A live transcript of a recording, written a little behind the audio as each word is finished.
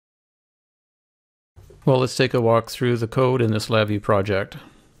Well, let's take a walk through the code in this LabVIEW project.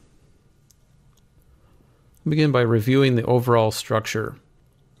 We'll begin by reviewing the overall structure.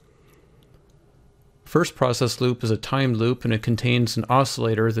 First process loop is a timed loop, and it contains an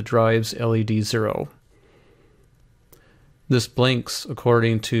oscillator that drives LED 0. This blinks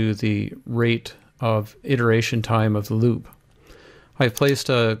according to the rate of iteration time of the loop. I've placed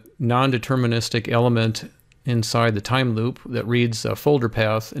a non-deterministic element inside the time loop that reads a folder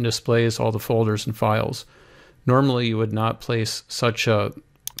path and displays all the folders and files. Normally you would not place such a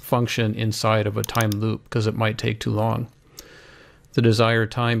function inside of a time loop because it might take too long. The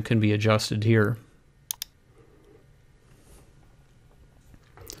desired time can be adjusted here.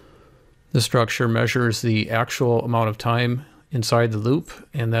 The structure measures the actual amount of time inside the loop,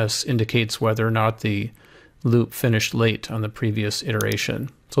 and thus indicates whether or not the loop finished late on the previous iteration.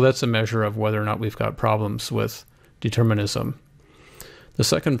 So that's a measure of whether or not we've got problems with determinism. The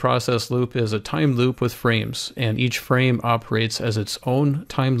second process loop is a time loop with frames, and each frame operates as its own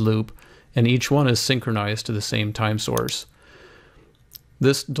timed loop, and each one is synchronized to the same time source.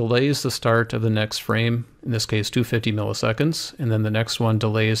 This delays the start of the next frame, in this case 250 milliseconds, and then the next one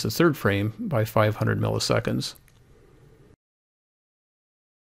delays the third frame by 500 milliseconds.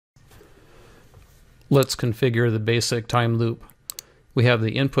 Let's configure the basic time loop. We have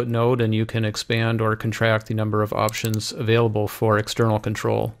the input node, and you can expand or contract the number of options available for external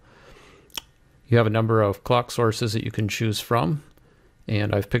control. You have a number of clock sources that you can choose from,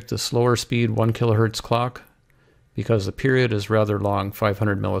 and I've picked the slower speed 1 kilohertz clock because the period is rather long,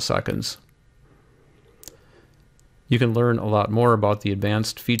 500 milliseconds. You can learn a lot more about the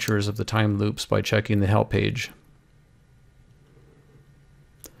advanced features of the time loops by checking the help page.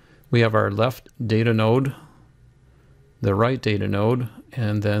 We have our left data node, the right data node,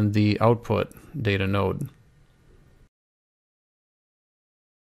 and then the output data node.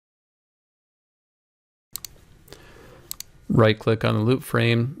 Right-click on the loop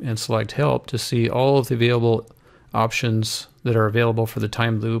frame and select Help to see all of the available options that are available for the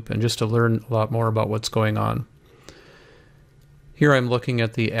time loop, and just to learn a lot more about what's going on. Here I'm looking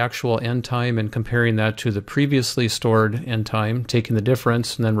at the actual end time and comparing that to the previously stored end time, taking the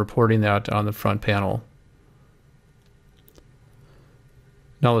difference and then reporting that on the front panel.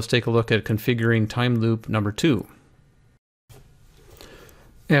 Now let's take a look at configuring time loop number 2.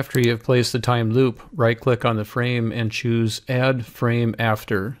 After you have placed the time loop, right-click on the frame and choose Add Frame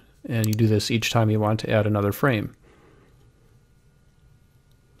After, and you do this each time you want to add another frame.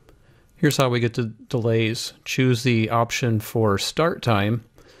 Here's how we get to delays. Choose the option for start time,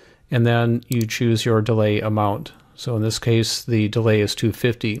 and then you choose your delay amount. So in this case, the delay is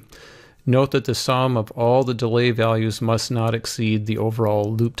 250. Note that the sum of all the delay values must not exceed the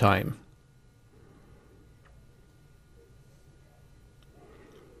overall loop time.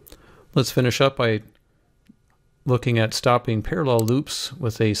 Let's finish up by looking at stopping parallel loops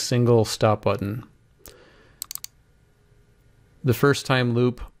with a single stop button. The first time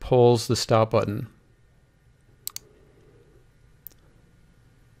loop pulls the stop button.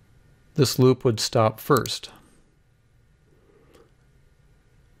 This loop would stop first.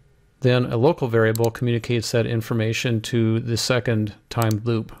 Then a local variable communicates that information to the second timed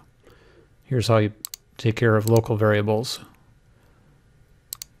loop. Here's how you take care of local variables.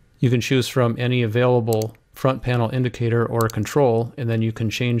 You can choose from any available front panel indicator or control, and then you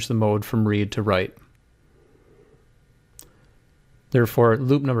can change the mode from read to write. Therefore,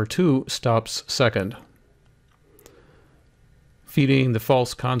 loop number 2 stops second. Feeding the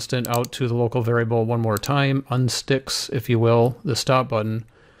false constant out to the local variable one more time unsticks, if you will, the stop button.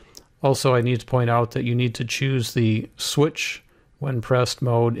 Also, I need to point out that you need to choose the switch when pressed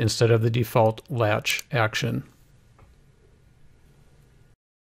mode instead of the default latch action.